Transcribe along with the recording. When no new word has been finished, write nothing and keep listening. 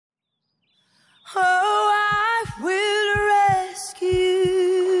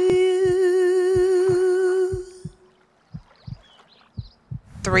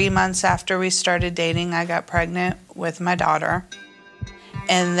3 months after we started dating, I got pregnant with my daughter.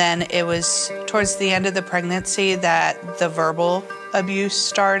 And then it was towards the end of the pregnancy that the verbal abuse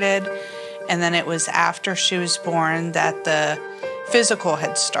started. And then it was after she was born that the physical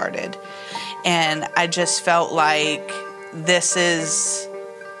had started. And I just felt like this is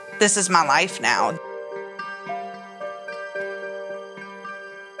my life now.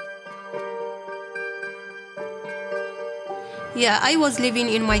 Yeah, I was living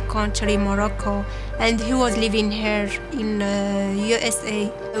in my country, Morocco, and he was living here in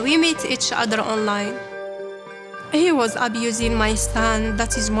USA. We met each other online. He was abusing my son.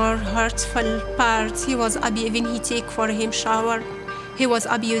 That is more hurtful part. He was even he take for him shower. He was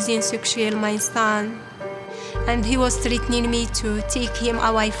abusing sexually my son, and he was threatening me to take him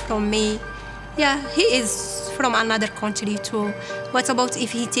away from me. Yeah, he is from another country too. What about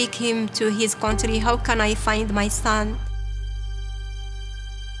if he take him to his country? How can I find my son?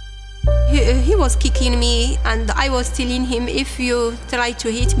 He was kicking me, and I was telling him, if you try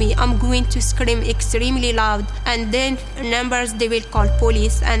to hit me, I'm going to scream extremely loud, and then numbers, they will call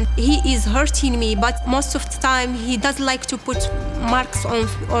police. And he is hurting me, but most of the time he doesn't like to put marks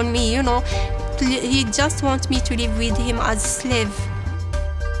on me, you know. He just wants me to live with him as a slave.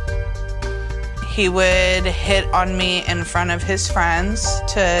 He would hit on me in front of his friends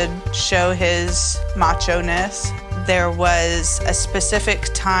to show his macho-ness. There was a specific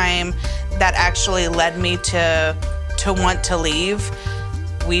time that actually led me to want to leave.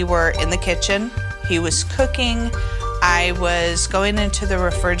 We were in the kitchen. He was cooking. I was going into the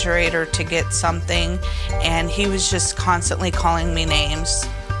refrigerator to get something, and he was just constantly calling me names,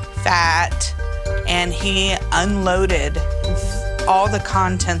 fat, and he unloaded all the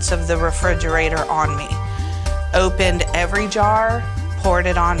contents of the refrigerator on me. Opened every jar, poured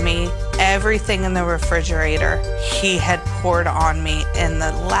it on me. Everything in the refrigerator he had poured on me, and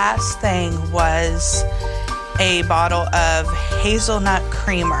the last thing was a bottle of hazelnut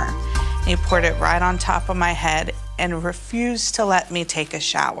creamer. He poured it right on top of my head and refused to let me take a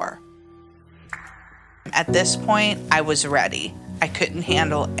shower. At this point, I was ready. I couldn't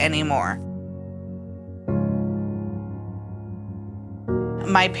handle anymore.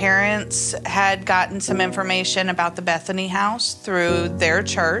 My parents had gotten some information about the Bethany House through their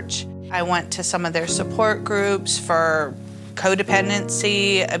church. I went to some of their support groups for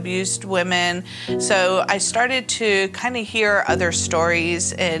codependency, abused women. So I started to kind of hear other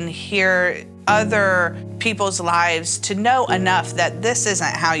stories and hear other people's lives to know enough that this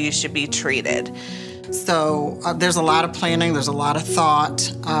isn't how you should be treated. So there's a lot of planning, there's a lot of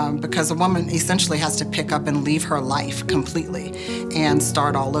thought, because a woman essentially has to pick up and leave her life completely and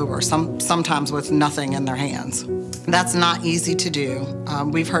start all over, sometimes with nothing in their hands. That's not easy to do.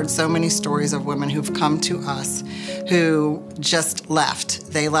 We've heard so many stories of women who've come to us who just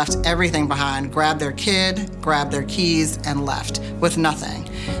left. They left everything behind, grabbed their kid, grabbed their keys, and left with nothing.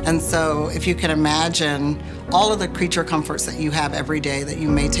 And so if you can imagine all of the creature comforts that you have every day that you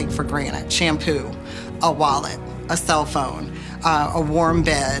may take for granted, shampoo, a wallet, a cell phone, a warm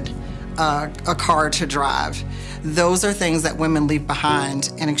bed, a car to drive. Those are things that women leave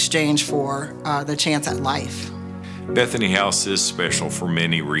behind in exchange for the chance at life. Bethany House is special for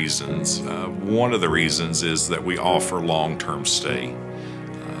many reasons. One of the reasons is that we offer long-term stay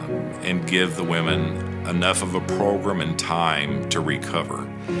and give the women enough of a program and time to recover.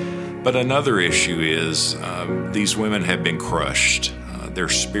 But another issue is these women have been crushed. Their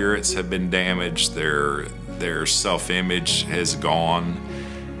spirits have been damaged, their self-image has gone.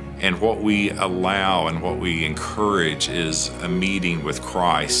 And what we allow and what we encourage is a meeting with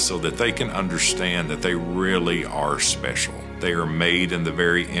Christ so that they can understand that they really are special. They are made in the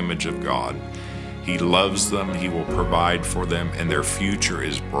very image of God. He loves them, He will provide for them, and their future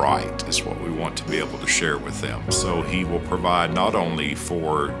is bright, is what we want to be able to share with them. So He will provide not only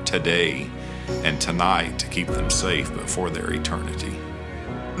for today and tonight to keep them safe, but for their eternity.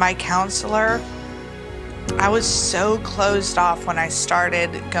 My counselor, I was so closed off when I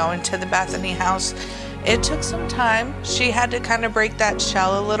started going to the Bethany House. It took some time. She had to kind of break that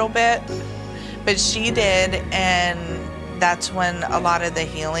shell a little bit, but she did, and that's when a lot of the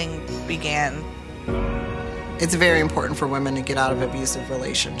healing began. It's very important for women to get out of abusive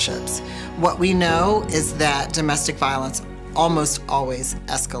relationships. What we know is that domestic violence almost always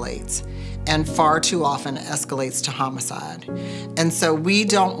escalates, and far too often escalates to homicide. And so we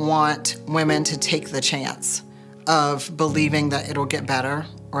don't want women to take the chance of believing that it'll get better,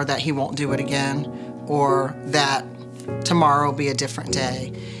 or that he won't do it again, or that tomorrow will be a different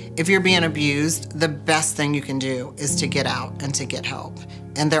day. If you're being abused, the best thing you can do is to get out and to get help.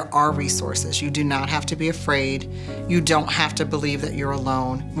 And there are resources. You do not have to be afraid. You don't have to believe that you're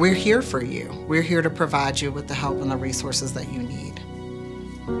alone. We're here for you. We're here to provide you with the help and the resources that you need.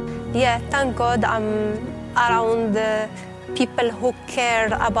 Yeah, thank God I'm around people who care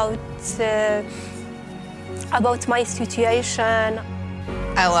about my situation.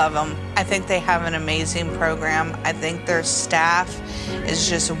 I love them. I think they have an amazing program. I think their staff is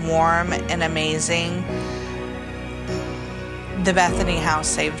just warm and amazing. The Bethany House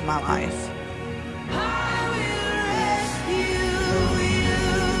saved my life.